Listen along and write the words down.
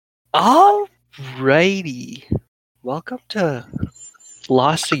Alrighty, welcome to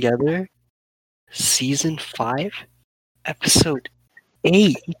Lost Together, Season 5, Episode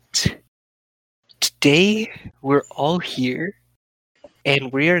 8. Today, we're all here,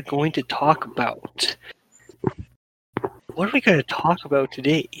 and we are going to talk about... What are we going to talk about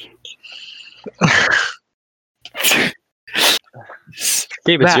today?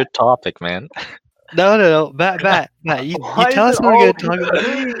 Gabe, it's your topic, man. No. Matt, you Why tell is us it what we're going to always talk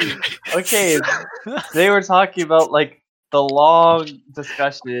about. me? Okay, today we're talking about like the long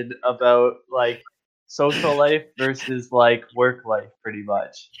discussion about like social life versus like work life, pretty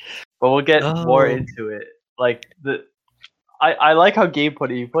much. But we'll get more Oh. into it. Like I like how Gabe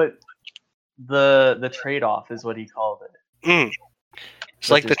put it. He put the trade off is what he called it. It's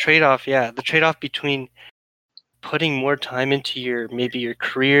like the Which is- trade-off, the trade-off between putting more time into your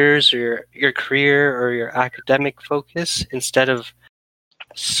careers or your career or your academic focus instead of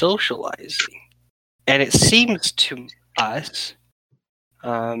socializing. And it seems to us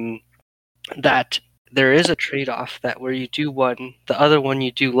that there is a trade-off that where you do one, the other one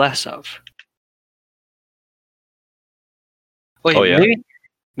you do less of. Wait, Oh, yeah?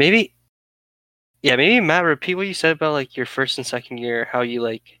 maybe Matt, repeat what you said about like your first and second year, how you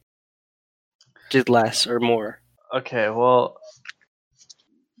like did less or more. Okay, well,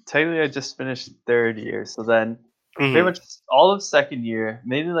 technically I just finished third year, so then pretty Mhm. much all of second year,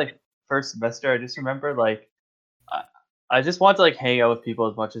 maybe like first semester, I just remember like I just wanted to like hang out with people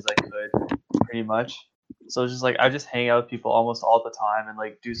as much as I could, pretty much. So it's just like I just hang out with people almost all the time and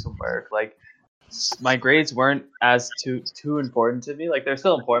like do some work. Like my grades weren't as too important to me. Like they're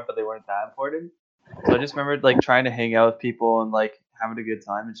still important, but they weren't that important. So I just remembered like trying to hang out with people and like having a good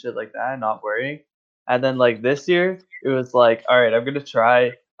time and shit like that, and not worrying. And then like this year, it was like, all right, I'm gonna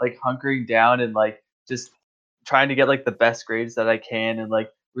try like hunkering down and like just trying to get like the best grades that I can and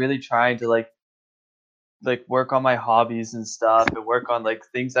like really trying to like work on my hobbies and stuff and work on like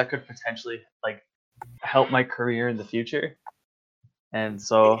things that could potentially like help my career in the future. And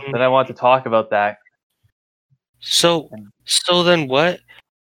so then I want to talk about that. So then what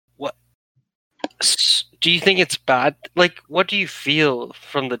do you think it's bad? Like, what do you feel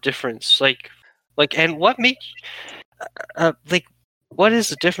from the difference? Like, and what make like, what is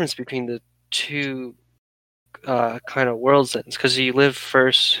the difference between the two kind of worlds then? Because you live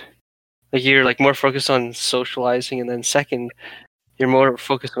first, like you're like more focused on socializing, and then second, you're more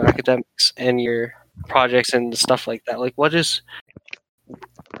focused on academics and your projects and stuff like that. Like, was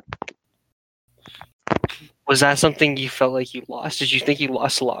that something you felt like you lost? Did you think you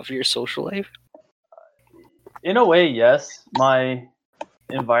lost a lot of your social life? In a way, yes. My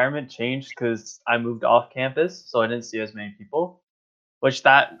environment changed because I moved off campus, so I didn't see as many people, which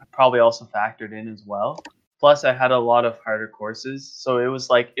that probably also factored in as well. Plus, I had a lot of harder courses, so it was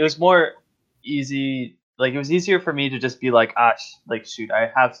like it was more easy. Like it was easier for me to just be like, like shoot, I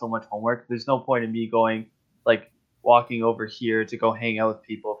have so much homework. There's no point in me going like walking over here to go hang out with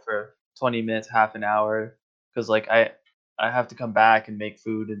people for 20 minutes, half an hour, because like I have to come back and make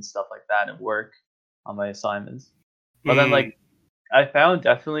food and stuff like that and work on my assignments. But then like I found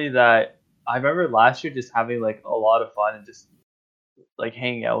definitely that I remember last year just having like a lot of fun and just like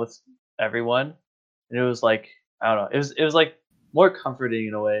hanging out with everyone, and it was like I don't know, it was like more comforting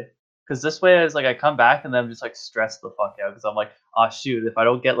in a way because this way it's like I come back and then I'm just like stressed the fuck out because I'm like, oh shoot, if I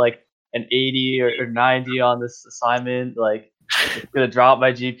don't get like an 80 or 90 on this assignment, like it's gonna drop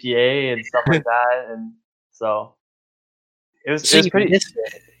my GPA and stuff like that, and so it was pretty.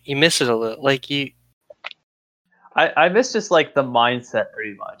 You miss it a little, like you. I miss just like the mindset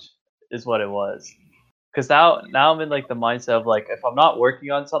pretty much is what it was. Because now I'm in like the mindset of like if I'm not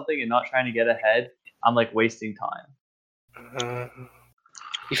working on something and not trying to get ahead, I'm like wasting time.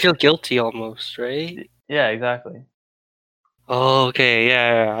 You feel guilty almost, right? Yeah, exactly. Oh, okay,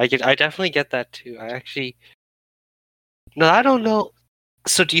 yeah. I definitely get that too. No, I don't know.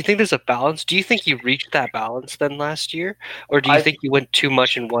 So, do you think there's a balance? Do you think you reached that balance then last year, or do you think you went too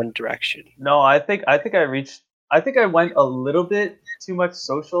much in one direction? No, I think I went a little bit too much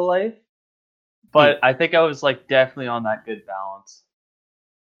social life, but I think I was like definitely on that good balance.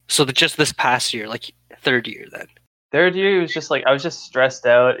 So just this past year, like third year, then. Third year, it was just like I was just stressed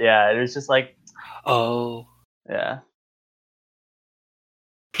out. Yeah, it was just like, oh, yeah.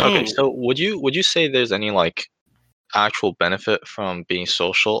 Okay, so would you say there's any like actual benefit from being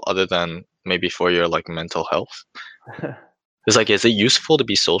social other than maybe for your like mental health? It's like, is it useful to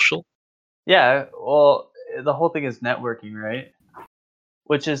be social? Yeah, well, the whole thing is networking, right?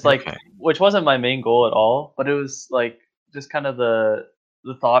 Which is like, which wasn't my main goal at all, but it was like just kind of the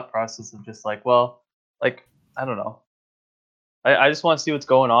thought process of just like, well, like I don't know, I just want to see what's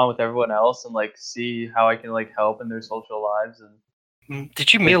going on with everyone else and like see how I can like help in their social lives and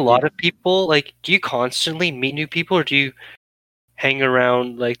Did you meet a lot of people? Like, do you constantly meet new people, or do you hang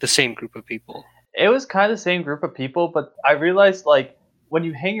around like the same group of people? it was kind of the same group of people, but I realized like when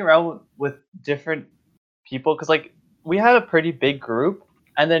you hang around with different people, because like we had a pretty big group,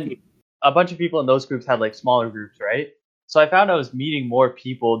 and then a bunch of people in those groups had like smaller groups, right? So I found I was meeting more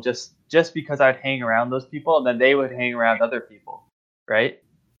people just because I'd hang around those people, and then they would hang around other people, right?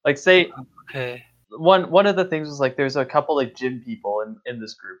 Like say Okay. one of the things was like there's a couple like gym people in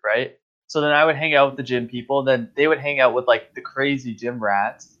this group, right? So then I would hang out with the gym people, then they would hang out with like the crazy gym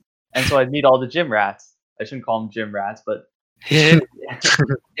rats, and so I'd meet all the gym rats. I shouldn't call them gym rats, but Yeah, that's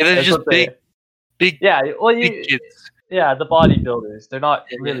they're just what they. big, Yeah, well, big kids. yeah, the bodybuilders. They're not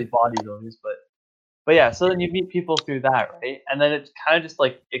Yeah. really bodybuilders, but yeah. So then you meet people through that, right? And then it kind of just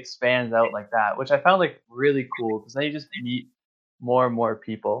like expands out like that, which I found like really cool because then you just meet more and more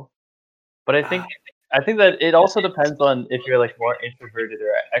people. But I think that it also depends on if you're like more introverted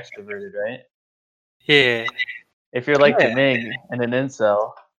or extroverted, right? Yeah. If you're like Yeah. Ming and an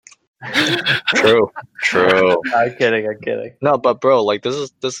incel. True. I'm kidding. No, but bro, like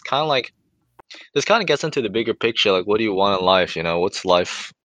this kind of like this kind of gets into the bigger picture. Like, what do you want in life? You know, what's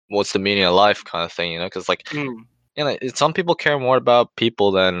life? What's the meaning of life? Kind of thing. You know, because like Mm. you know, some people care more about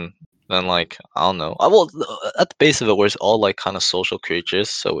people than like I don't know. Well, at the base of it, we're all like kind of social creatures,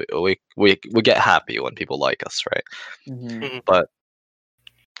 so we get happy when people like us, right? Hmm. Mhm. But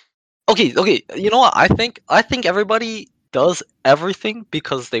okay, you know what? I think everybody does everything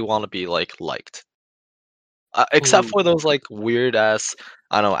because they want to be like liked. Except Mm. for those like weird ass,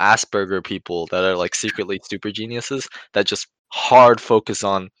 I don't know, Asperger people that are like secretly super geniuses that just hard focus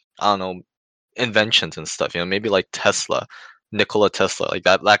on, I don't know, inventions and stuff. You know, maybe like Tesla, Nikola Tesla, like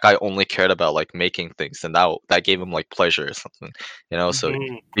that guy only cared about like making things, and that gave him like pleasure or something. You know, so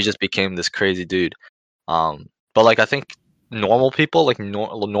Mhm. he just became this crazy dude. But like I think normal people, like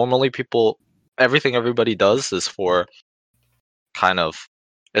normally people, everything everybody does is for kind of,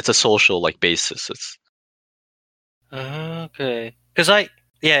 it's a social like basis. It's Okay. Because I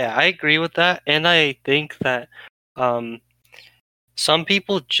agree with that, and I think that um, some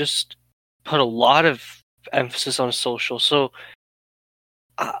people just put a lot of emphasis on social, so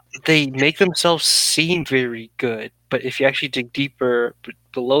they make themselves seem very good. But if you actually dig deeper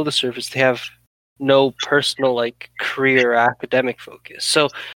below the surface, they have no personal like career or academic focus. So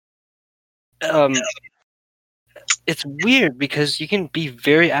um, it's weird because you can be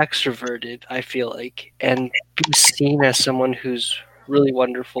very extroverted, I feel like, and be seen as someone who's really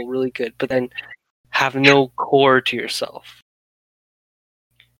wonderful, really good, but then have no core to yourself.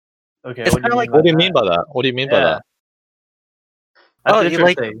 Okay, It's what do kind you of mean like, by what do you that? mean by that? What do you mean by Yeah, that? that's oh, you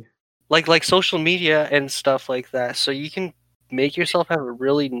like interesting. like social media and stuff like that. So you can make yourself have a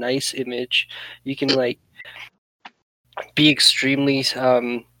really nice image. You can like be extremely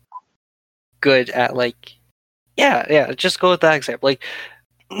good at like yeah. Just go with that example. Like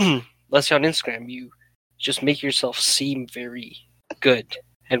let's say on Instagram, you just make yourself seem very good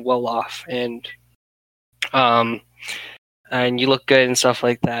and well off, um and you look good and stuff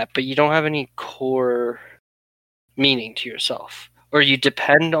like that, but you don't have any core meaning to yourself, or you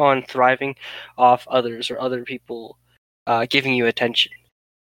depend on thriving off others or other people giving you attention.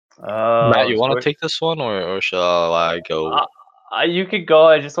 Matt, Oh, you want to take this one, or shall I go? you could go.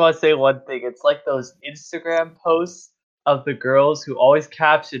 I just want to say one thing. It's like those Instagram posts of the girls who always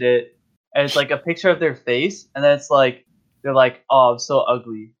caption it, and it's like a picture of their face, and then it's like they're like, "Oh, I'm so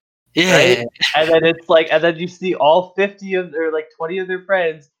ugly," right? Yeah. And then it's like, and then you see all 50 of their like 20 of their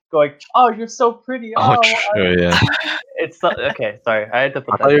friends going, "Oh, you're so pretty." Oh, Oh, true, yeah. it's so, okay. Sorry, I had to I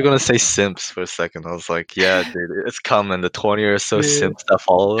put thought that you were down. gonna say simps for a second. I was like, yeah, dude, it's coming. The 20 or so Yeah. simps that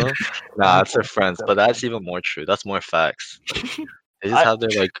follow them. Nah, it's their Okay, friends, so but that's even more true. That's more facts. They just I, have their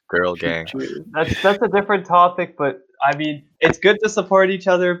like girl gang. True. that's a different topic, but I mean, it's good to support each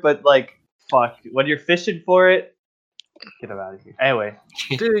other, but like, fuck, when you're fishing for it, get them out of here. Anyway,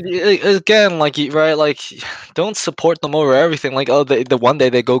 Dude, again, like right, like don't support them over everything. Like, oh, the one day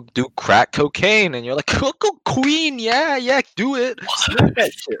they go do crack cocaine, and you're like, go queen, yeah, do it, smoke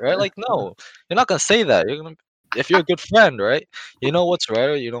that shit, right? Like, no, you're not gonna say that. You're gonna, if you're a good friend, right? You know what's right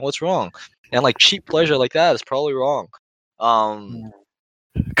or you know what's wrong, and like cheap pleasure like that is probably wrong. Um,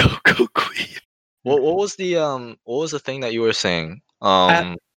 Go Queen. what was the thing that you were saying?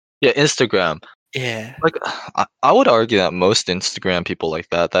 Uh, Yeah, Instagram. yeah. Like, I would argue that most Instagram people like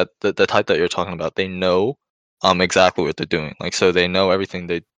that, that the type that you're talking about, they know exactly what they're doing. Like, so they know everything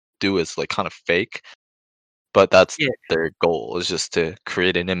they do is like kind of fake, but that's Yeah. their goal is just to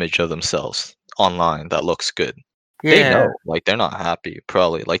create an image of themselves online that looks good. They Yeah. know, like they're not happy,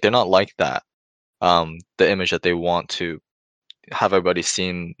 probably. Like they're not like that. The image that they want to have everybody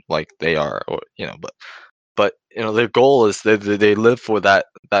seen like they are, or but their goal is they live for that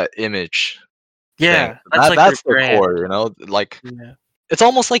image thing. Yeah, that's like their That's the brand. core, like Yeah. it's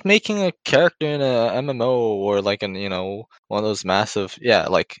almost like making a character in a MMO or like one of those massive,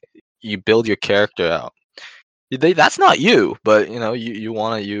 like you build your character out. That's not you, but you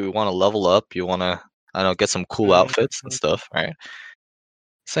wanna level up, you wanna, I don't know, get some cool outfits and Mhm. stuff, right?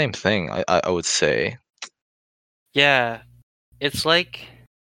 Same thing, I would say. Yeah, it's like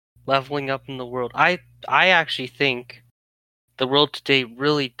leveling up in the world. I actually think the world today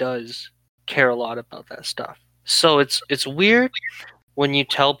really does care a lot about that stuff. So it's weird when you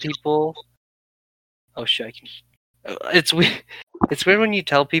tell people. Oh shit! I can. It's weird. It's weird when you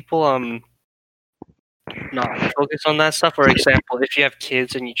tell people not to focus on that stuff. For example, if you have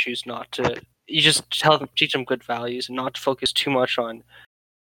kids and you choose not to, you just teach them good values and not to focus too much on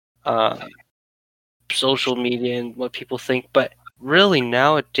uh, social media and what people think. But really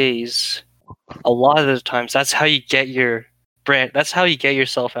nowadays, a lot of the times, that's how you get your brand. That's how you get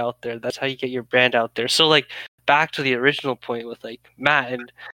yourself out there. That's how you get your brand out there. So like back to the original point with like Matt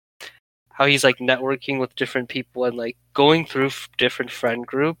and how he's like networking with different people and like going through different friend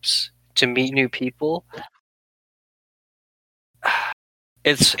groups to meet new people.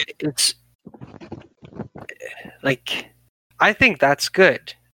 It's like I think that's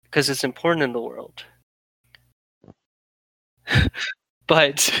good because it's important in the world.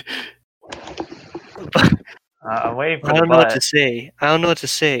 but I'm waiting for I the don't know what to but. say. I don't know what to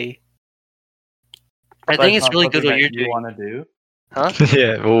say. I But think it's it's not really good something what that you're you doing, want to do. huh?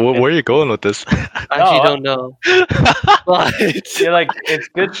 Yeah, well, where are you going with this? I actually No, don't know. But You're like, it's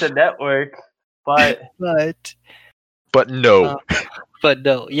good to network, but But no. but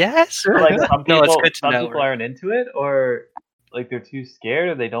no. Yes. like some No, it's people, good to some people network. aren't into it, or like they're too scared,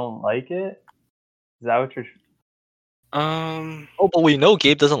 or they don't like it. Is that what you're? Oh, but we know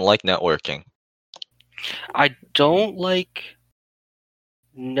Gabe doesn't like networking. I don't like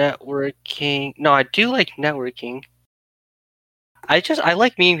networking. No, I do like networking. I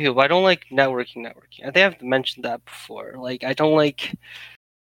like meeting people, but I don't like networking. I think I've mentioned that before. Like I don't like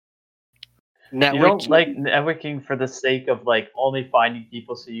networking. You don't like networking for the sake of like only finding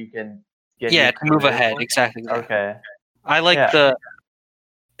people so you can get Yeah, your to move career ahead. going? Exactly. Okay. I like Yeah.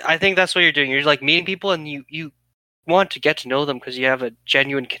 I think that's what you're doing. You're like meeting people, and you want to get to know them because you have a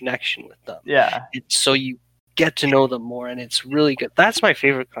genuine connection with them. Yeah. So you get to know them more, and it's really good. That's my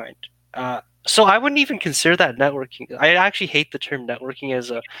favorite kind. So I wouldn't even consider that networking. I actually hate the term networking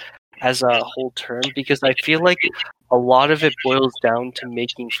as a whole term because I feel like a lot of it boils down to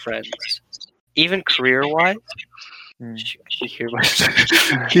making friends, even career wise. Hmm. You hear my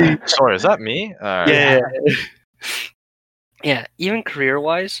Sorry, is that me? yeah. Yeah, even career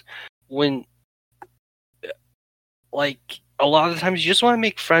wise, when like a lot of the times you just want to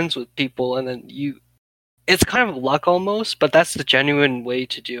make friends with people and then it's kind of luck almost, but that's the genuine way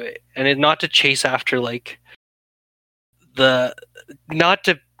to do it. And not to chase after like not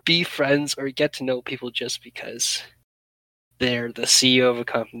to be friends or get to know people just because they're the CEO of a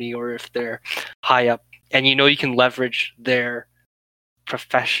company or if they're high up and you can leverage their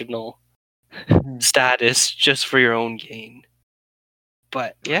professional status just for your own gain.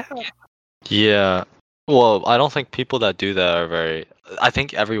 But yeah. Yeah. Well, I don't think people that do that are very. I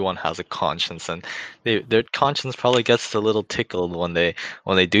think everyone has a conscience, and their conscience probably gets a little tickled when they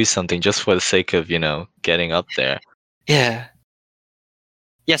do something just for the sake of getting up there. Yeah.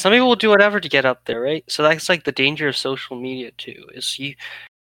 Yeah, some people will do whatever to get up there, right? So that's like the danger of social media too. Is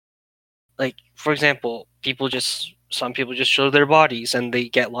like, for example, some people just show their bodies and they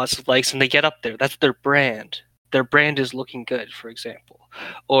get lots of likes and they get up there. That's their brand. Their brand is looking good, for example.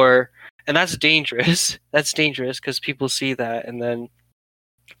 And that's dangerous. That's dangerous because people see that and then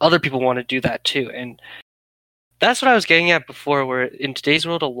other people want to do that too. And that's what I was getting at before, where in today's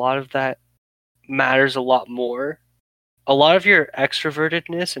world, a lot of that matters a lot more. A lot of your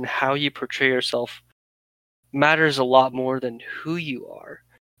extrovertedness and how you portray yourself matters a lot more than who you are.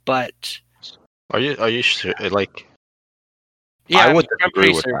 But Are you sure? Like, yeah, I would I'm disagree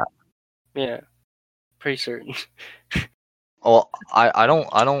pretty with certain. that. Yeah, pretty certain. Well, I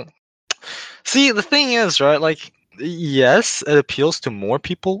don't. See, the thing is, right? Like, yes, it appeals to more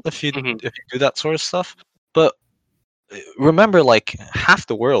people if you Mhm. do that sort of stuff. But remember, like, half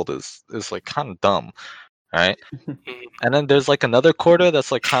the world is like kind of dumb, right? And then there's like another quarter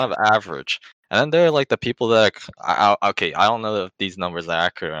that's like kind of average. And then there are like the people that okay, I don't know if these numbers are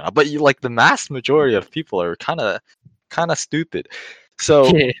accurate or not, but like the mass majority of people are kind of stupid. So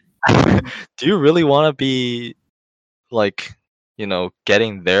Yeah. do you really want to be like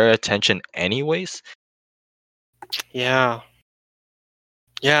getting their attention anyways. Yeah.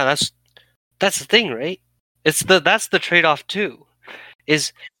 Yeah, that's the thing, right? That's the trade-off too.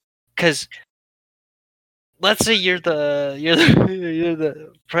 Is because let's say you're the you're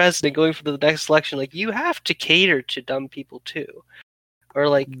the president going for the next election, like you have to cater to dumb people too. Or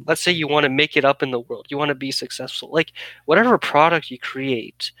like let's say you want to make it up in the world. You want to be successful. Like whatever product you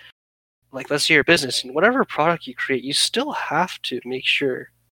create, like let's say you're a business, and whatever product you create, you still have to make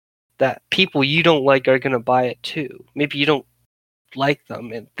sure that people you don't like are going to buy it too. Maybe you don't like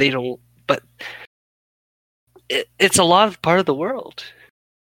them and they don't, but it's a lot of part of the world.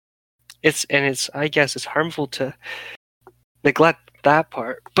 It's I guess it's harmful to neglect that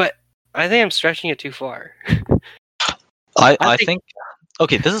part, but I think I'm stretching it too far. I think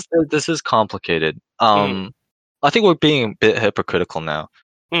okay, this is complicated. I think we're being a bit hypocritical now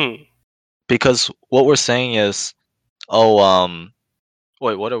because what we're saying is,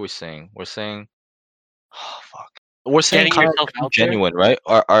 wait, what are we saying? We're saying, fuck. We're saying Getting kind yourself of out there. genuine, right?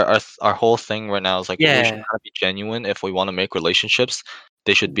 Our whole thing right now is like we should Yeah. kind of be genuine if we want to make relationships.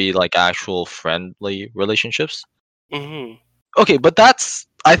 They should be like actual friendly relationships. Okay, but that's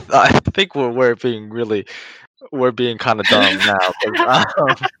I think we're being kind of dumb now.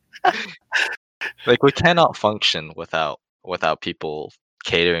 'Cause, like we cannot function without people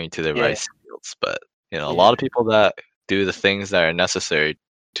catering to their Yeah. rice fields. But a lot of people that do the things that are necessary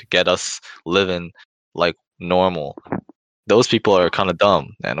to get us living like normal, those people are kind of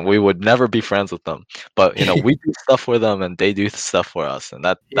dumb, and we would never be friends with them. But we do stuff for them, and they do stuff for us, and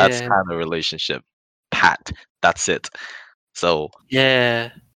that's Yeah. kind of relationship. Pat, that's it. So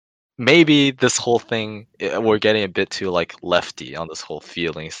Yeah. maybe this whole thing we're getting a bit too like lefty on this whole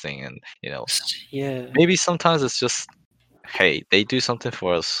feelings thing, and Yeah. maybe sometimes it's just, hey, they do something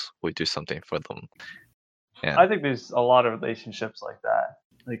for us, we do something for them. Yeah. I think there's a lot of relationships like that,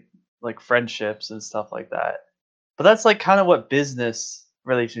 like friendships and stuff like that. But that's like kind of what business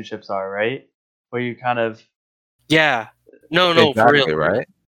relationships are, right? Where you kind of Yeah. No, for Exactly, real. right?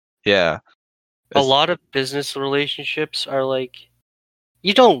 Yeah. A lot of business relationships are like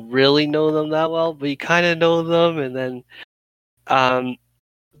you don't really know them that well, but you kind of know them, and then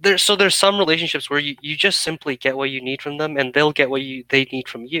there's some relationships where you just simply get what you need from them, and they'll get what they need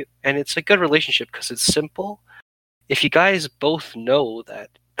from you, and it's a good relationship because it's simple. If you guys both know that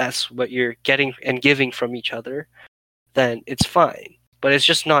that's what you're getting and giving from each other, then it's fine. But it's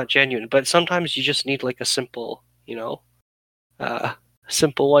just not genuine. But sometimes you just need like a simple,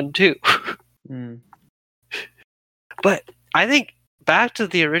 simple one too. But I think back to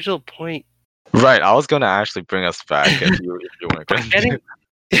the original point. Right, I was gonna actually bring us back if you weren't going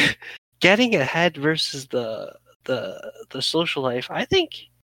getting ahead versus the social life. I think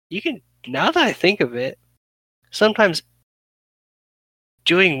you can. Now that I think of it, sometimes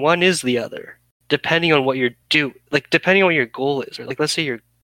doing one is the other, depending on what you're doing. Like depending on what your goal is, or like let's say your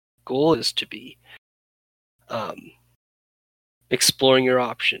goal is to be exploring your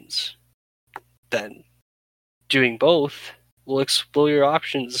options, then doing both will explore your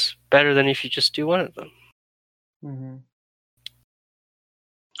options better than if you just do one of them.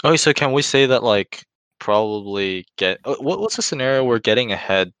 Okay, so can we say that like probably what's a scenario where getting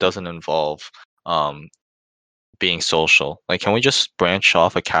ahead doesn't involve being social? Like, can we just branch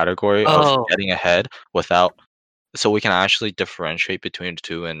off a category of getting ahead without, so we can actually differentiate between the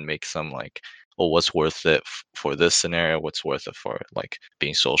two and make some like, what's worth it for this scenario, what's worth it for like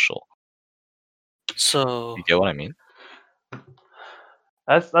being social? So you get what I mean?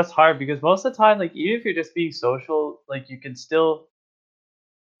 That's hard because most of the time, like even if you're just being social, like you can still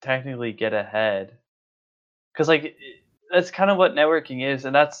technically get ahead. Because like that's kind of what networking is,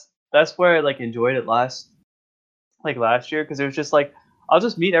 and that's where I like enjoyed it last year, because it was just like I'll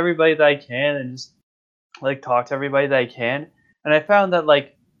just meet everybody that I can and just like talk to everybody that I can, and I found that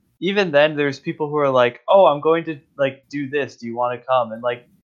like even then there's people who are like, oh, I'm going to like do this, do you want to come? And like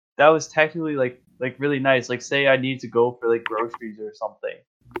that was technically like really nice. Like say I need to go for like groceries or something,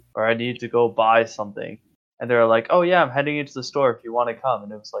 or I need to go buy something, and they're like, oh yeah, I'm heading into the store if you want to come.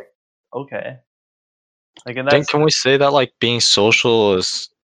 And it was like, okay. Like, and Then can we say that like being social is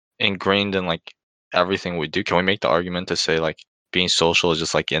ingrained in like everything we do? Can we make the argument to say like being social is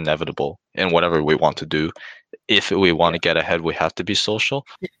just like inevitable in whatever we want to do? If we want to get ahead, we have to be social.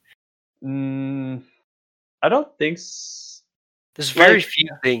 I don't think. There's very few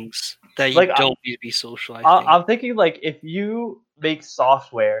things that you like, don't need to be social. I'm thinking like if you make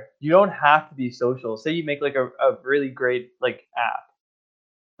software, you don't have to be social. Say you make like a really great like app.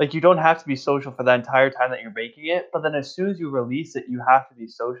 Like you don't have to be social for the entire time that you're making it, but then as soon as you release it, you have to be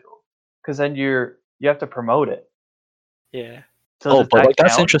social, because then you have to promote it. Yeah. So Oh, does but that like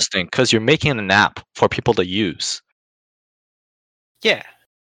that's count? interesting because you're making an app for people to use. Yeah.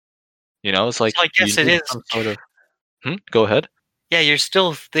 You know, it's So like I you guess it need is. some sort of. Go ahead. Yeah, you're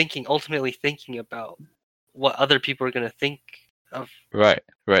still ultimately thinking about what other people are gonna think of. Right,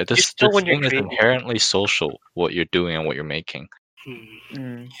 right. You're This still when you're thing is creating. inherently social. What you're doing and what you're making, Hmm.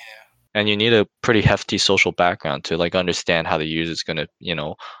 Mm. and you need a pretty hefty social background to like understand how the user's gonna,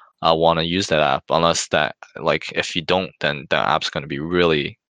 want to use that app. Unless that, like, if you don't, then the app's gonna be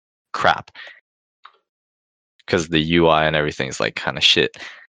really crap because the UI and everything's like kind of shit.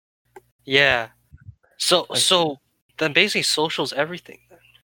 Yeah. So Like- so then basically social's everything. Then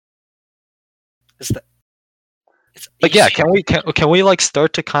is that it's Like, you yeah, see- can we like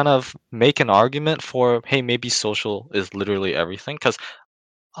start to kind of make an argument for, hey, maybe social is literally everything? Because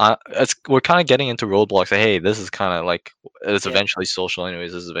we're kind of getting into roadblocks. Hey, this is kind of like it's Yeah. eventually social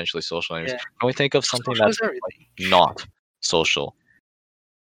anyways. This is eventually social anyways. Yeah. Can we think of something social that's is everything. not social?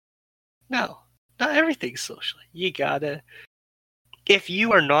 No, not everything's social. You gotta. If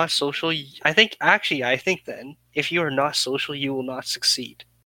you are not social, I think then if you are not social, you will not succeed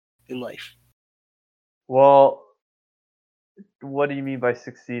in life. Well, what do you mean by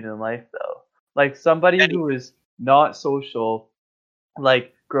succeed in life, though? Like somebody who is not social,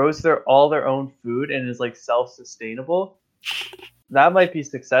 like grows all their own food and is like self-sustainable. That might be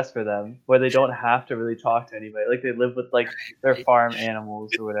success for them, where they don't have to really talk to anybody. Like they live with like their farm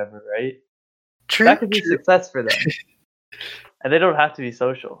animals or whatever, right? True. That could be success for them, and they don't have to be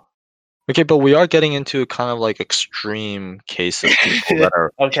social. Okay, but we are getting into kind of like extreme case of people that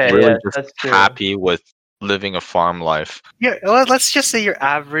are Okay, really yeah, just that's true. happy with living a farm life. Yeah, well, let's just say your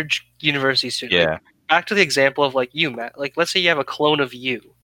average university student. Yeah. Like, back to the example of like you, Matt. Like, let's say you have a clone of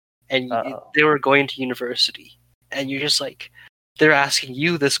you, and Uh-oh. they were going to university, and you're just like, they're asking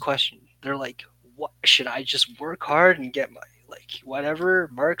you this question. They're like, "What should I just work hard and get my like whatever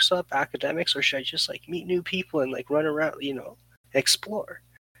marks up academics, or should I just like meet new people and like run around, explore?"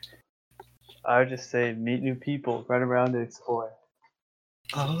 I would just say meet new people, run around and explore.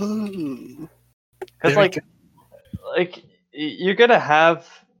 Oh, Because Very like you're gonna have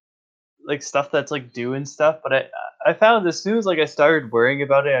like stuff that's like doing stuff, but I found as soon as like I started worrying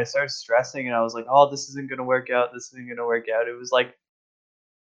about it, I started stressing, and I was like, oh, this isn't gonna work out. This isn't gonna work out. It was like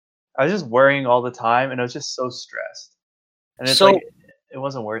I was just worrying all the time, and I was just so stressed, and it's So- like it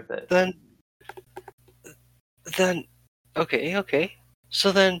wasn't worth it. then okay.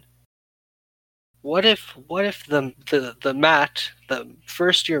 So then what if the Matt, the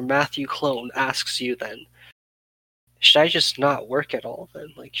first year Matthew clone asks you then, should I just not work at all then?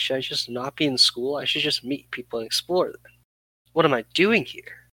 Like, should I just not be in school? I should just meet people and explore then. What am I doing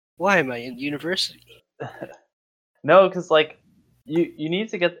here? Why am I in university? No, because like you need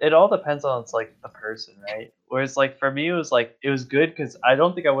to get it. All depends on it's like the person, right? Whereas like for me, it was good because I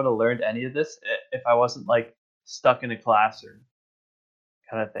don't think I would have learned any of this if I wasn't like stuck in a classroom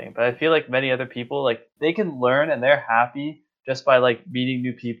kind of thing. But I feel like many other people like they can learn and they're happy just by like meeting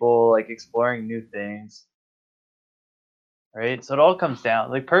new people, like exploring new things. Right? So it all comes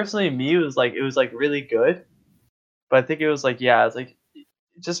down. Like personally me it was like really good. But I think it was like it's like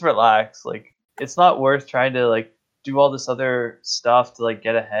just relax. Like it's not worth trying to like do all this other stuff to like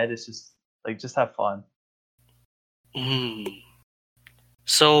get ahead. It's just like just have fun. Hmm.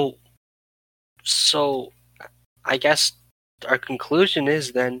 So I guess our conclusion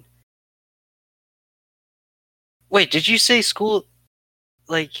is then. Wait, did you say school?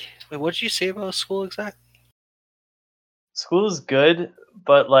 Like, wait, what did you say about school exactly? School is good,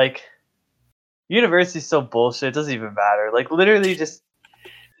 but like university's so bullshit. It doesn't even matter. Like literally just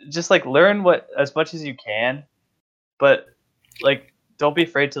like learn what as much as you can, but like don't be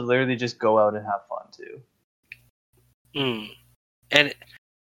afraid to literally just go out and have fun too. And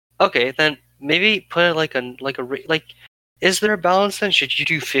okay, then maybe put it like is there a balance then? Should you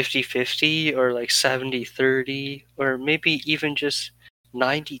do 50-50 or like 70-30 or maybe even just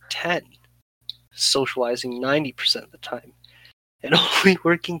 90-10? Socializing 90% of the time and only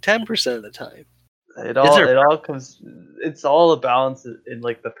working 10% of the time. It all comes. It's all a balance in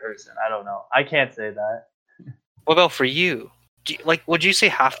like the person. I don't know. I can't say that. What about for you? Would you say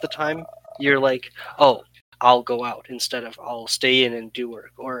half the time you're like, oh, I'll go out instead of I'll stay in and do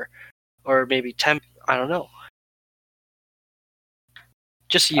work, or maybe 10? I don't know.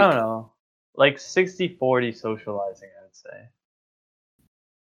 Just you. I don't know. Like 60-40 socializing, I would say.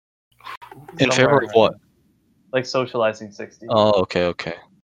 In Somewhere favor of around what? there. Like socializing 60. Oh, okay.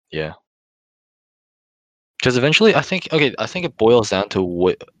 Yeah. Because eventually, I think it boils down to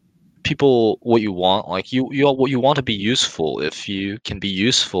what you want. Like what you want to be useful. If you can be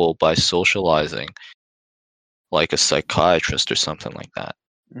useful by socializing, like a psychiatrist or something like that,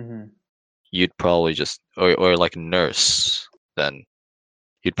 Hmm. you'd probably just or like a nurse, then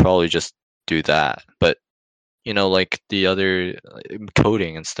you'd probably just do that. But like the other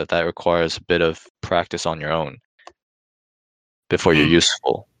coding and stuff, that requires a bit of practice on your own before you're Hmm.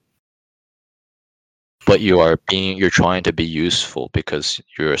 useful. But you're trying to be useful because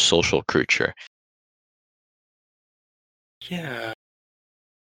you're a social creature. Yeah.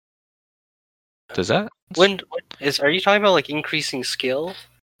 Does that? Are you talking about like increasing skill?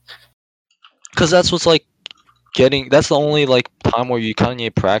 Because that's what's like that's the only like time where you kind of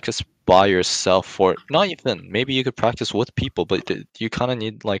need practice by yourself, or not even, maybe you could practice with people, but you kind of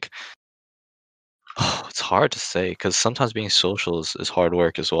need like it's hard to say because sometimes being social is hard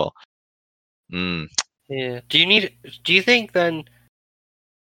work as well. Yeah. Do you think then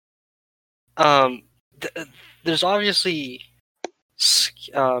um there's obviously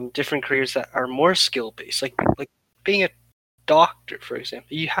different careers that are more skill based, like being a doctor, for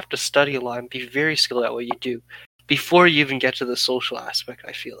example. You have to study a lot and be very skilled at what you do before you even get to the social aspect.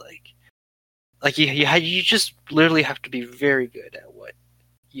 I feel like you just literally have to be very good at what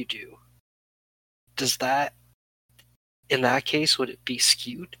you do. Does that, in that case, would it be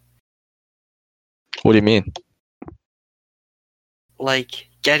skewed? What do you mean? Like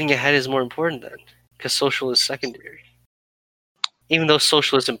getting ahead is more important then, because social is secondary. Even though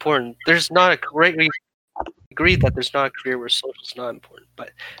social is important, there's not a great. We agree that there's not a career where social is not important,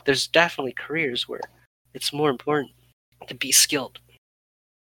 but there's definitely careers where it's more important to be skilled.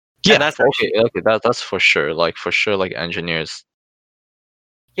 Yeah, And that's actually, okay, that's for sure. Like for sure, like engineers.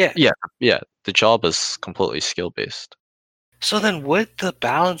 yeah. Yeah. The job is completely skill based. So then, would the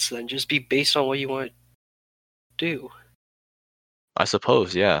balance then just be based on what you want to do? I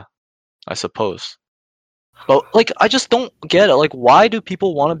suppose, yeah. I suppose. But like I just don't get it. Like why do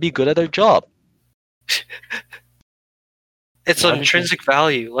people want to be good at their job? It's Why an do intrinsic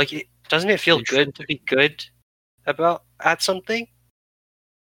value. Like, doesn't it feel good to be good at something?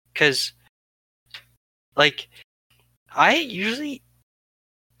 Because, like, I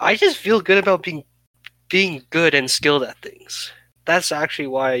just feel good about being good and skilled at things. That's actually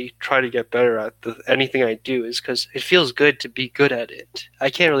why I try to get better at anything I do, is because it feels good to be good at it. I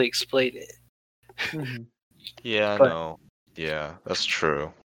can't really explain it. Mhm. Yeah, I But- know. Yeah, that's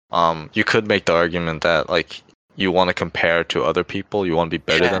true. You could make the argument that like you want to compare to other people, you want to be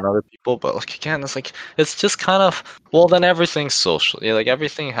better Yeah. than other people, but like again, it's just kind of, well, then everything's social. Yeah, like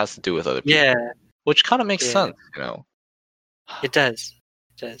everything has to do with other people, Yeah, which kind of makes yeah. sense, you know. It does.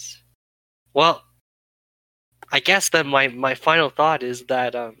 It does. Well, I guess that my final thought is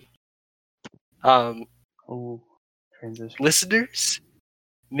that um Oh, transition. listeners,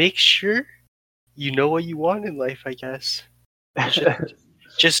 make sure you know what you want in life, I guess.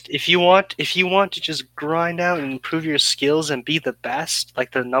 Just if you want to just grind out and improve your skills and be the best,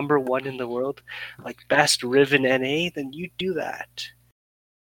 like the number one in the world, like best Riven NA, then you do that.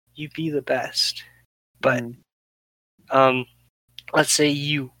 You be the best. But Mhm. let's say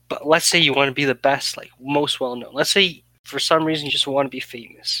you want to be the best, like most well known. Let's say for some reason you just want to be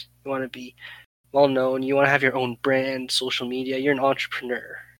famous. You want to be well known, you want to have your own brand, social media, you're an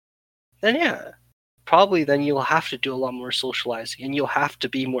entrepreneur. Then yeah, probably then you'll have to do a lot more socializing and you'll have to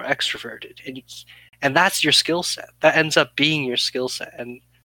be more extroverted, and that's your skill set. That ends up being your skill set, and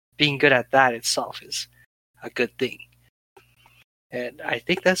being good at that itself is a good thing. And I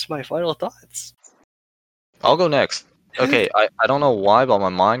think that's my final thoughts. I'll go next. Okay, I don't know why, but my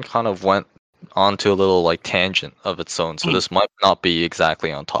mind kind of went onto a little like tangent of its own, so this might not be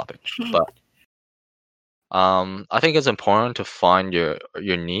exactly on topic. But I think it's important to find your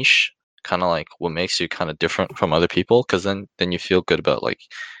niche, kind of like what makes you kind of different from other people, because then you feel good about like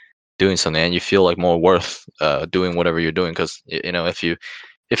doing something, and you feel like more worth doing whatever you're doing. Because if you're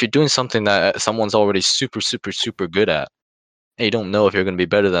doing something that someone's already super super super good at, and you don't know if you're going to be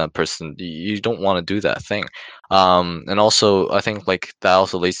better than that person, you don't want to do that thing. And also I think like that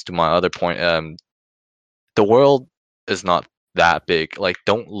also leads to my other point. The world is not that big. Like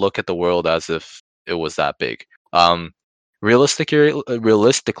don't look at the world as if it was that big. Um,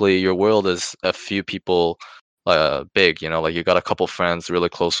 realistically, your world is a few people big. Like you got a couple friends, really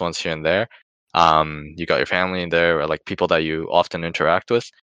close ones here and there. You got your family in there, or like people that you often interact with.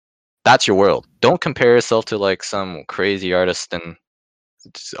 That's your world. Don't compare yourself to like some crazy artist in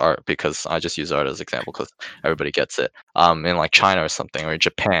art, because I just use art as an example because everybody gets it. In like China or something, or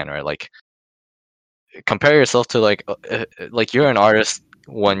Japan, or like compare yourself to like you're an artist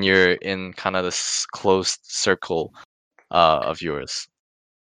when you're in kind of this closed circle of yours.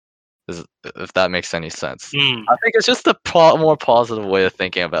 if that makes any sense. Mm. I think it's just a more positive way of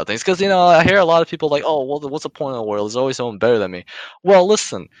thinking about things. Because I hear a lot of people like, "Oh, well, what's the point of the world? There's always someone better than me." Well,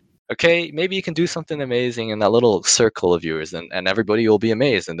 listen, okay, maybe you can do something amazing in that little circle of yours, and everybody will be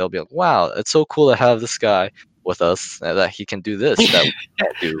amazed, and they'll be like, "Wow, it's so cool to have this guy with us that he can do this that we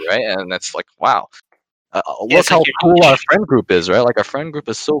can't do," right? And it's like, wow. Yeah, Look it's like how your cool our niche. friend group is, right? Like our friend group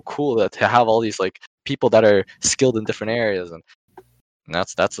is so cool that to have all these like people that are skilled in different areas, and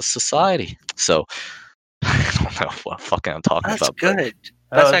that's a society. So I don't know what fucking I'm talking That's about, but good. That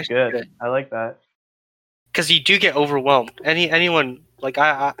That's was actually good. good. I like that. Because you do get overwhelmed. Anyone like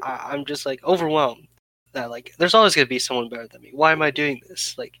I'm just like overwhelmed. That like there's always gonna be someone better than me. Why am I doing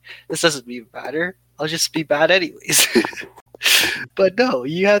this? Like this doesn't even matter. I'll just be bad anyways. But no,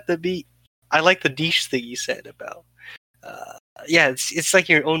 you have to be. I like the niche thing you said about. Yeah, it's like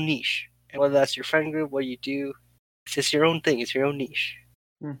your own niche, and whether that's your friend group, what you do, it's just your own thing. It's your own niche.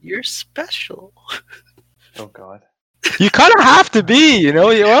 Hmm. You're special. Oh God. you kind of have to be,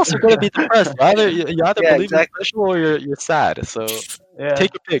 or else you're gonna be depressed. Either you either Yeah, believe exactly. you're special or you're sad. So Yeah,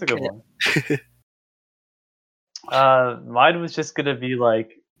 take your that's a pick. good one. Mine was just gonna be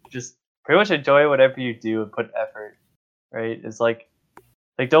like just pretty much enjoy whatever you do and put effort. Right? It's like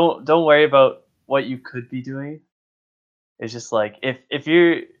don't worry about what you could be doing. It's just like if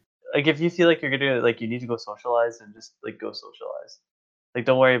you're like if you feel like you're gonna like you need to go socialize and just like go socialize. Like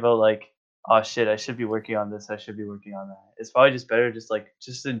don't worry about like oh shit I should be working on this I should be working on that. It's probably just better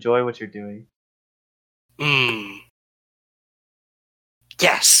just enjoy what you're doing. Mm.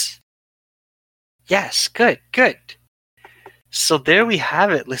 Yes. Yes. Good. Good. So there we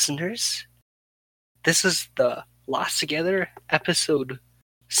have it, listeners. This is the Lost Together episode,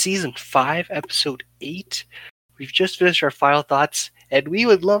 season 5, episode 8. We've just finished our final thoughts, and we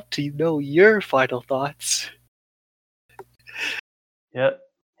would love to know your final thoughts. Yep.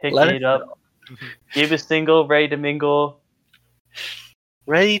 Hit Let Kate us up. Gabe is single, ready to mingle.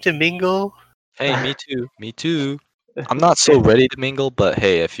 Ready to mingle? Hey, me too. Me too. I'm not so ready to mingle, but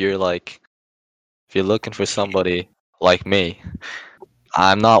hey, if you're looking for somebody like me,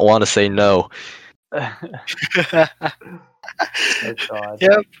 I'm not one to say no. Oh God.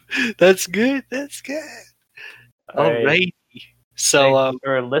 Yep, that's good. That's good. All right. Alrighty. So, Thanks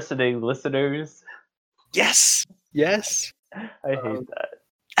for listening, listeners. yes, yes. I hate that.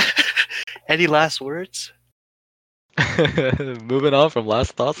 Any last words? Moving on from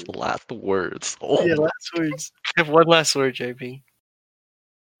last thoughts to last words. Oh, Yeah, last words. I have one last word, JP.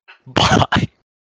 bye.